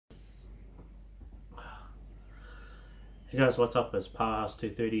Hey guys, what's up? It's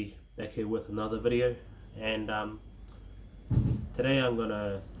Powerhouse230 back here with another video, and today I'm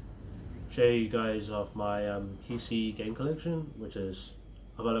gonna show you guys of my PC game collection, which is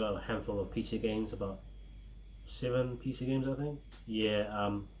I've got a handful of PC games, about 7 PC games I think.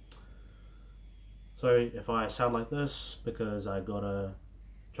 Yeah, sorry if I sound like this because I got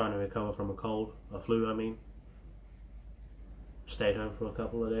trying to recover from a flu I mean. Stayed home for a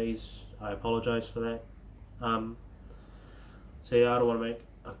couple of days. I apologize for that. So yeah, I don't want to make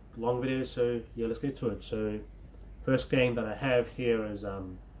a long video, so yeah, let's get to it. So first game that I have here is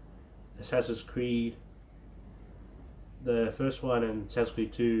Assassin's Creed. The first one and Assassin's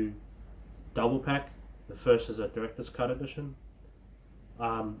Creed 2 double pack. The first is a director's cut edition.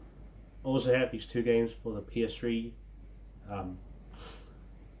 I also have these two games for the PS3.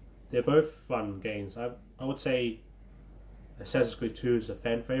 They're both fun games. I would say Assassin's Creed 2 is a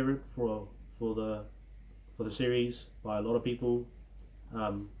fan favorite for the series by a lot of people.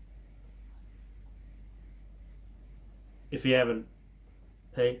 If you haven't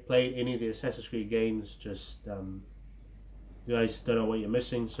played any of the Assassin's Creed games, just you guys don't know what you're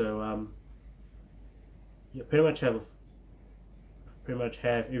missing. So you pretty much have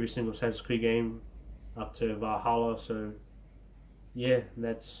every single Assassin's Creed game up to Valhalla. So yeah,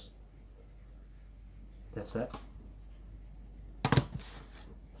 that's that.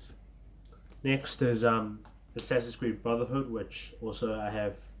 Next is Assassin's Creed Brotherhood, which also I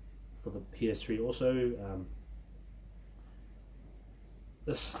have for the PS3 also.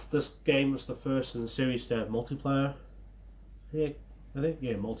 This game was the first in the series to have multiplayer. Yeah, I think,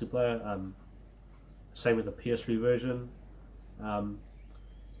 yeah, multiplayer. Same with the PS3 version. Don't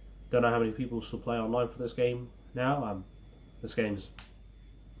know how many people still play online for this game now. This game's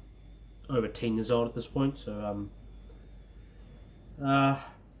over 10 years old at this point, so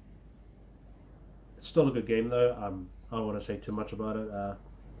it's still a good game though. I don't want to say too much about it.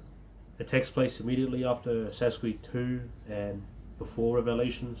 It takes place immediately after Assassin's Creed 2 and before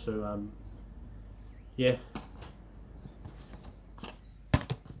Revelation, so yeah.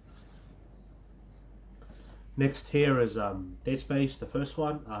 Next here is Dead Space, the first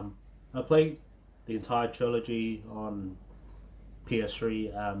one. I played the entire trilogy on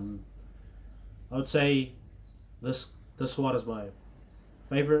PS3. I would say this one is my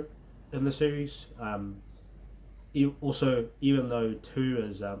favorite in the series. Also, even though 2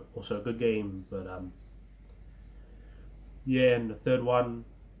 is also a good game, but yeah, and the third one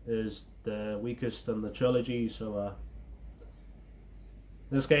is the weakest in the trilogy. So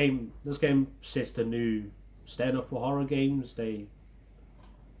this game sets the new standard for horror games.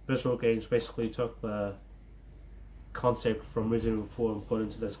 Visual games basically took the concept from Resident Evil 4 and put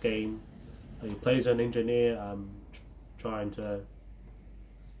into this game. He plays an engineer trying to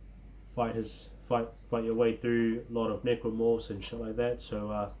fight your way through a lot of necromorphs and shit like that.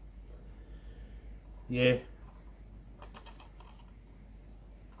 So yeah,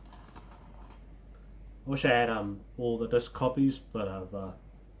 I wish I had all the disc copies, but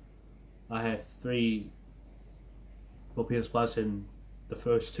I have 3 for PS Plus, and the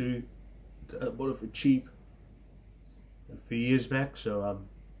first 2 I bought it for cheap a few years back. So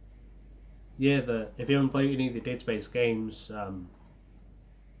yeah, if you haven't played any of the Dead Space games, I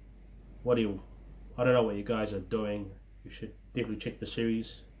don't know what you guys are doing. You should definitely check the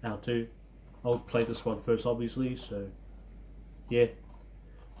series out too. I'll play this one first, obviously. So yeah,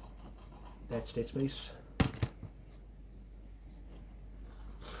 that's Dead Space.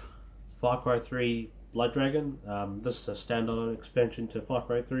 Far Cry 3 Blood Dragon. This is a standalone expansion to Far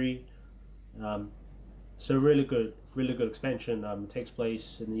Cry 3. So really good expansion. It takes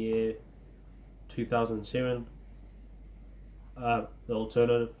place in the year 2007. The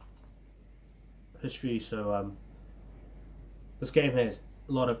alternative history. So this game has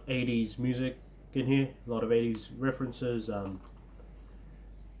a lot of 80s music in here, a lot of 80s references.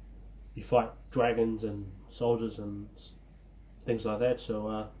 You fight dragons and soldiers and things like that.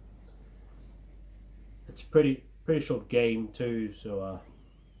 So it's a pretty short game too. So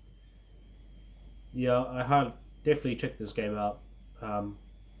yeah, I definitely check this game out.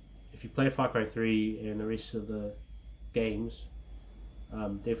 If you played Far Cry 3 and the rest of the games,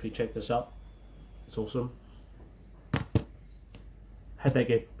 definitely check this out. It's awesome. Had that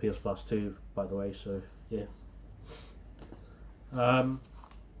game for PS Plus too, by the way. So yeah.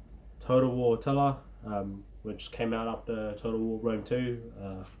 Total War Attila, which came out after Total War Rome 2.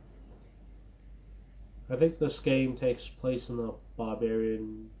 I think this game takes place in the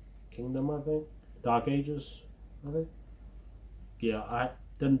Barbarian Kingdom, I think. Dark Ages, I think. Yeah, I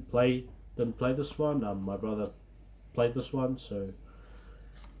didn't play this one. My brother played this one, so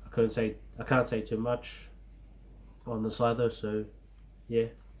I can't say too much on this either, so yeah,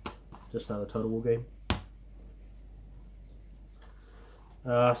 just another Total War game.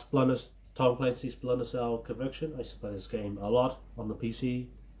 Tom Clancy's Splinter Cell Conviction. I used to play this game a lot on the PC.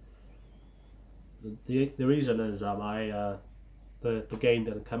 The reason is the game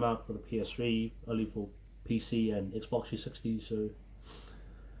didn't come out for the PS3, only for PC and Xbox 360. So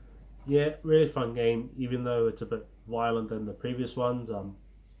yeah, really fun game, even though it's a bit violent than the previous ones.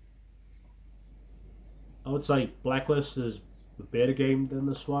 I would say Blacklist is a better game than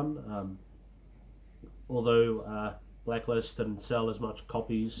this one, although Blacklist didn't sell as much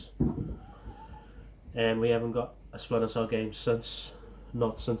copies, and we haven't got a Splinter Cell game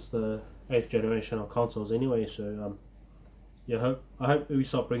not since the 8th generation of consoles anyway. So yeah, I hope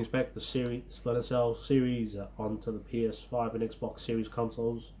Ubisoft brings back the Splinter Cell series onto the PS5 and Xbox Series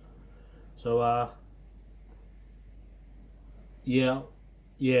consoles. So yeah,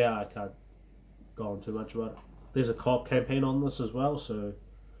 I can't go on too much about it. There's a co-op campaign on this as well, so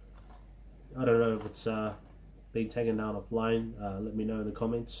I don't know if it's being taken down offline. Let me know in the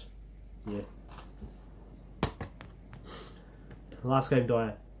comments. Yeah. Last game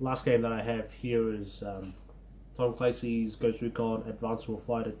that I have here is Tom Clancy's Ghost Recon Advanced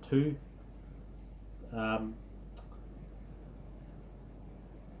Warfighter 2.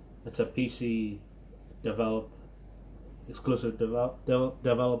 It's a PC exclusive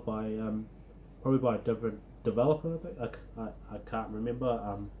developed by probably by a different developer. I think I can't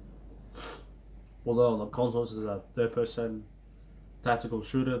remember. Although on the consoles is a third-person tactical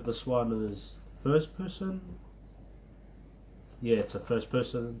shooter, this one is first-person. Yeah, it's a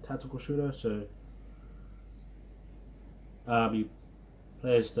first-person tactical shooter. So you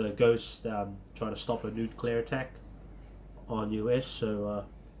play as the Ghost trying to stop a nuclear attack on US. So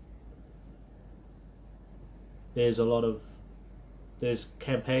there's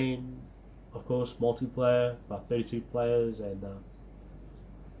campaign, of course, multiplayer, about 32 players, and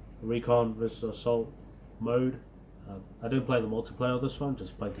recon versus assault mode. I didn't play the multiplayer of this one,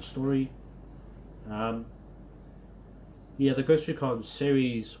 just played the story. Yeah, the Ghost Recon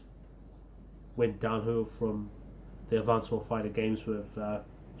series went downhill from the Advanced Warfighter games, with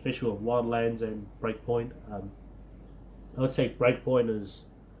especially with Wildlands and Breakpoint. I would say Breakpoint is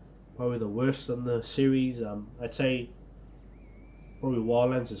probably the worst in the series. I'd say probably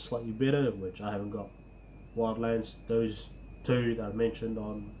Wildlands is slightly better, which I haven't got Wildlands. Those two that I mentioned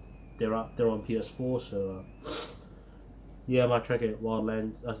they're on PS4, so yeah, I might try to get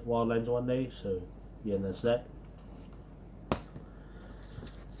Wildlands one day. So yeah, and that's that.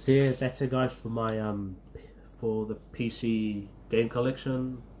 So yeah, that's it, guys, for my for the PC game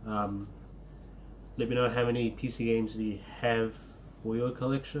collection. Let me know how many PC games do you have for your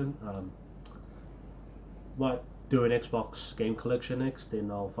collection. Might do an Xbox game collection next,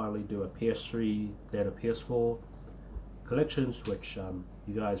 then I'll finally do a PS3, then a PS4 collections, which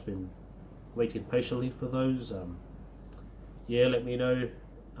you guys been waiting patiently for those. Yeah, let me know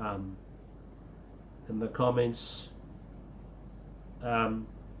in the comments.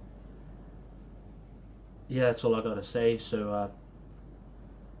 Yeah, that's all I gotta say. So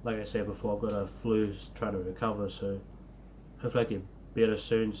like I said before, I've got a flu, trying to recover, so hopefully I get better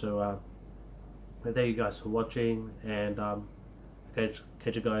soon. So thank you guys for watching, and catch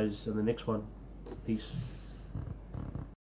you guys in the next one. Peace.